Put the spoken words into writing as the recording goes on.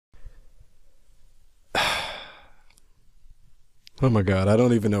Oh my god, I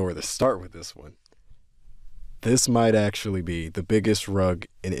don't even know where to start with this one. This might actually be the biggest rug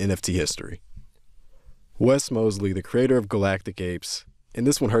in NFT history. Wes Mosley, the creator of Galactic Apes, and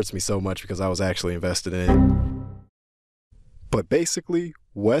this one hurts me so much because I was actually invested in it. But basically,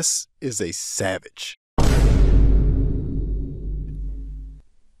 Wes is a savage.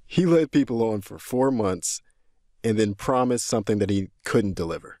 He led people on for 4 months and then promised something that he couldn't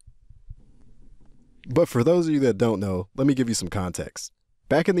deliver. But for those of you that don't know, let me give you some context.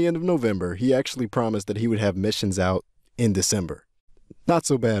 Back in the end of November, he actually promised that he would have missions out in December. Not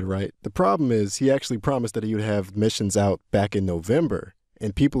so bad, right? The problem is he actually promised that he would have missions out back in November,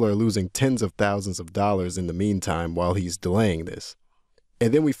 and people are losing tens of thousands of dollars in the meantime while he's delaying this.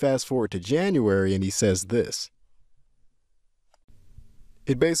 And then we fast forward to January and he says this.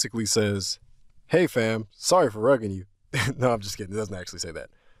 It basically says, "Hey fam, sorry for rugging you." No, I'm just kidding. It doesn't actually say that.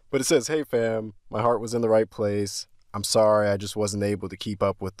 But it says, "Hey fam, my heart was in the right place. I'm sorry, I just wasn't able to keep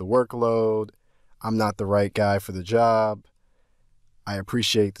up with the workload. I'm not the right guy for the job. I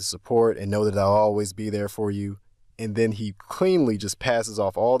appreciate the support and know that I'll always be there for you." And then he cleanly just passes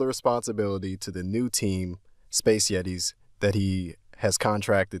off all the responsibility to the new team, Space Yetis, that he has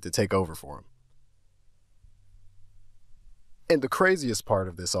contracted to take over for him. And the craziest part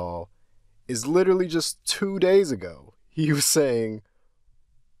of this all is literally just 2 days ago, he was saying,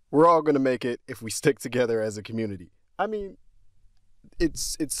 "We're all going to make it if we stick together as a community." I mean,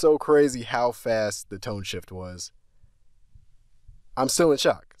 it's so crazy how fast the tone shift was. I'm still in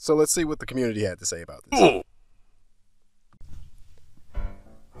shock. So let's see what the community had to say about this.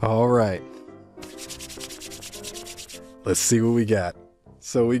 All right. Let's see what we got.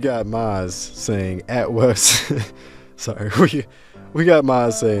 So we got Maz saying at West. Sorry, we got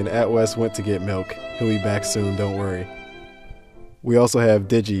Maz saying at West went to get milk. He'll be back soon, don't worry. We also have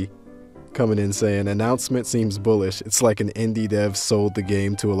Digi coming in saying announcement seems bullish. It's like an indie dev sold the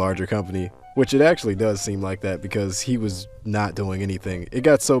game to a larger company, which it actually does seem like that because he was not doing anything. It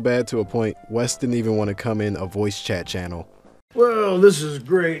got so bad to a point West didn't even want to come in a voice chat channel. Well, this is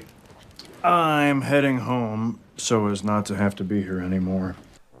great. I'm heading home so as not to have to be here anymore.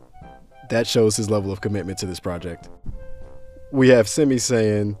 That shows his level of commitment to this project. We have Simi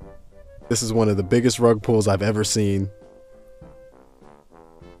saying, "This is one of the biggest rug pulls I've ever seen."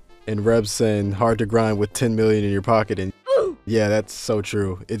 And Reb saying, "Hard to grind with 10 million in your pocket." And yeah, that's so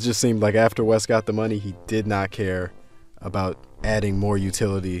true. It just seemed like after Wes got the money, he did not care about adding more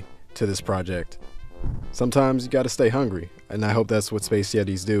utility to this project. Sometimes you gotta stay hungry, and I hope that's what Space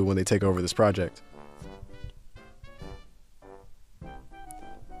Yetis do when they take over this project.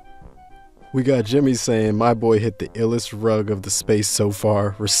 We got Jimmy saying, "My boy hit the illest rug of the space so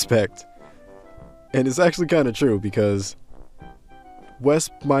far, respect." And it's actually kind of true because Wes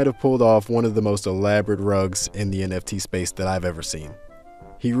might have pulled off one of the most elaborate rugs in the NFT space that I've ever seen.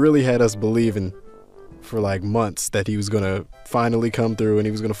 He really had us believing for like months that he was gonna finally come through and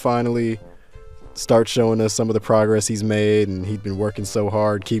he was gonna finally start showing us some of the progress he's made, and he'd been working so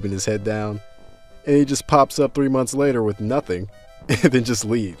hard keeping his head down. And he just pops up 3 months later with nothing and then just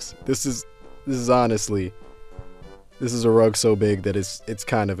leaves. This is honestly, this is a rug so big that it's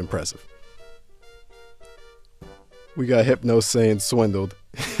kind of impressive. We got Hypno saying swindled.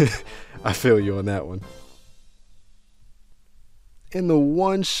 I feel you on that one. In the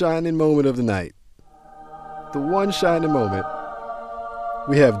one shining moment of the night,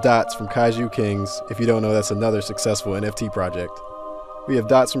 we have Dots from Kaiju Kings. If you don't know, that's another successful NFT project. We have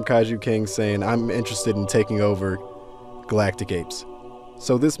Dots from Kaiju Kings saying, "I'm interested in taking over Galactic Apes."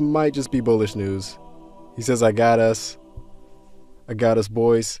 So this might just be bullish news. He says, I got us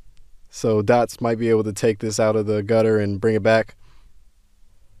boys. So Dots might be able to take this out of the gutter and bring it back.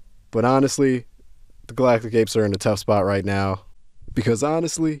 But honestly, the Galactic Apes are in a tough spot right now. Because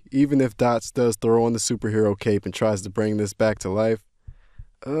honestly, even if Dots does throw on the superhero cape and tries to bring this back to life,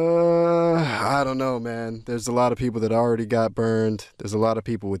 I don't know, man. There's a lot of people that already got burned. There's a lot of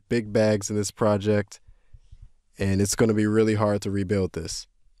people with big bags in this project. And it's going to be really hard to rebuild this.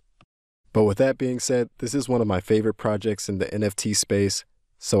 But with that being said, this is one of my favorite projects in the NFT space,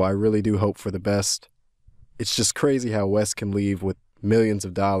 so I really do hope for the best. It's just crazy how Wes can leave with millions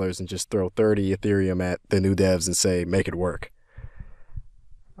of dollars and just throw 30 Ethereum at the new devs and say, make it work.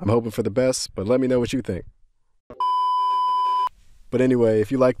 I'm hoping for the best, but let me know what you think. But anyway,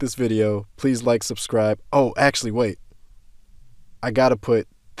 if you like this video, please like, subscribe. Oh, actually, wait. I gotta put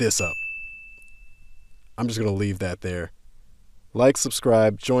this up. I'm just going to leave that there. Like,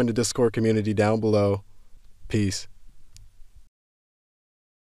 subscribe, join the Discord community down below. Peace.